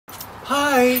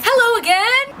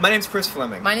My name's Chris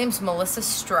Fleming. My name's Melissa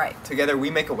Stripe. Together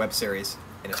we make a web series.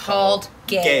 And it's called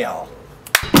GAYLE.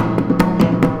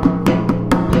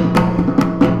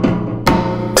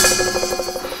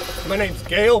 My name's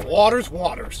Gayle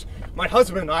Waters. My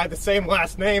husband and I have the same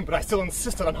last name, but I still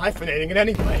insisted on hyphenating it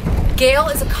anyway. GAYLE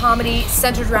is a comedy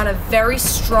centered around a very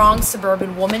strong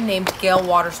suburban woman named Gayle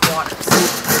Waters,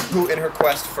 who, in her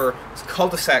quest for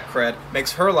cul-de-sac cred,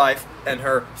 makes her life and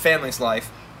her family's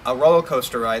life a roller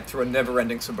coaster ride through a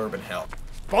never-ending suburban hell.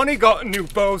 Bonnie got a new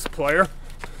Bose player,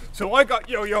 so I got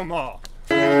Yo-Yo Ma.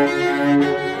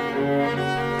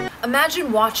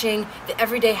 Imagine watching the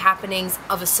everyday happenings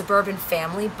of a suburban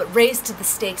family, but raised to the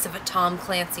stakes of a Tom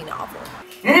Clancy novel.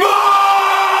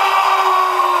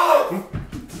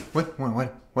 What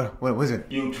was it?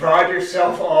 You dried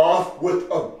yourself off with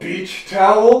a beach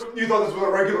towel? You thought this was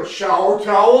a regular shower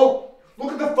towel?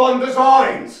 Look at the fun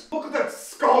designs! Look at that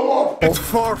scallop! It's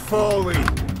farfalle.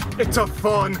 It's a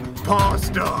fun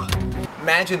pasta.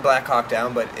 Imagine Black Hawk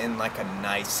Down, but in like a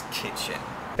nice kitchen.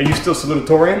 Are you still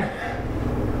salutatorian?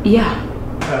 Yeah.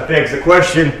 That begs the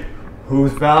question,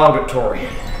 who's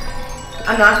valedictorian?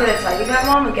 I'm not going to tell you that,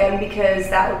 Mom, again, because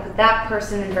that would put that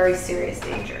person in very serious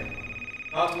danger.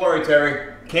 Not to worry, Terry.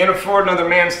 Can't afford another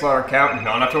manslaughter count,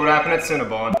 not after what happened at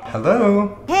Cinnabon.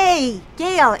 Hello? Hey,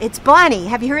 Gayle, it's Bonnie.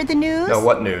 Have you heard the news? No,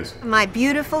 what news? My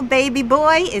beautiful baby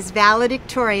boy is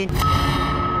valedictorian.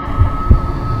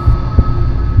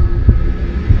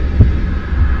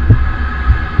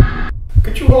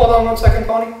 Could you hold on 1 second,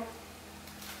 Bonnie?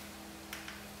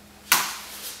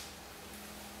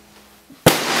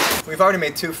 We've already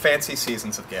made 2 fancy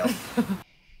seasons of GAYLE.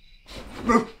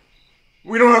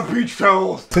 We don't have beach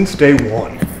towels! Since day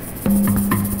 1,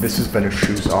 this has been a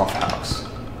shoes-off house.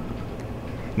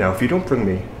 Now, if you don't bring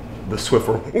me the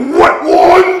Swiffer wet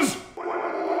ones!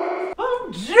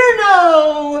 Oh,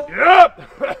 Juno!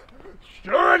 Yep!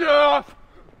 Sure enough!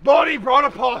 Bonnie brought a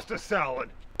pasta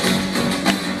salad.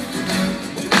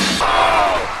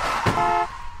 Oh!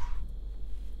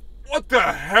 What the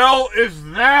hell is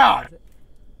that?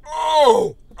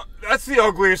 Oh! That's the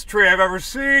ugliest tree I've ever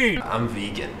seen! I'm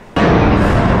vegan.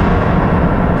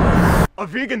 A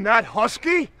vegan that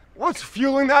husky? What's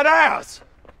fueling that ass?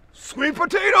 Sweet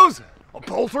potatoes? A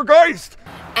poltergeist?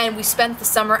 And we spent the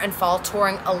summer and fall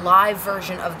touring a live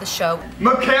version of the show.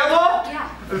 Michaela? Yeah.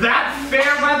 That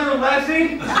fair weather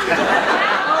Leslie?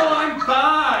 Oh, I'm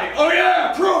bi! Oh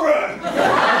yeah, prove it!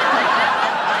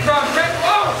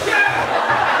 Oh yeah!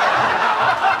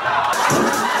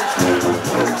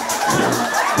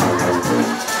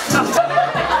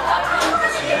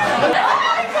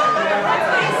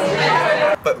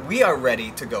 But we are ready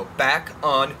to go back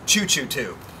on Choo Choo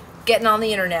Tube. Getting on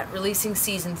the internet, releasing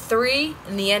season 3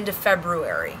 in the end of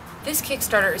February. This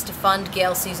Kickstarter is to fund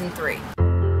GAYLE season 3.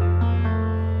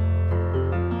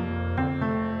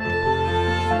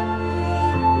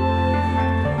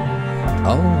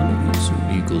 I wanna eat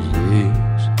some eagle's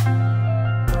eggs.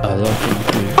 I love them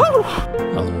big. I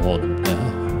don't want them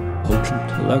now. Poach them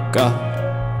till I got.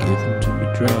 Give them to me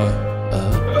dry.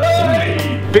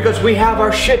 Because we have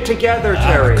our shit together,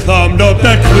 Terry. I climbed up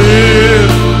that cliff,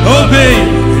 oh baby,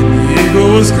 and the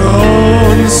eagle was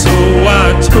gone. So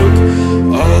I took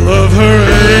all of her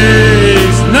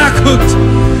eggs and I cooked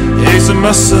eggs of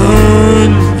my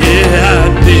son. Yeah, I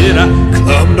did. I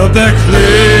climbed up that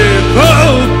cliff,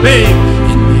 oh baby.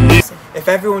 If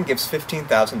everyone gives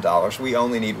 $15,000, we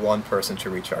only need 1 person to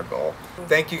reach our goal.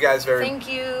 Thank you guys Thank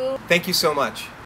you. Thank you so much.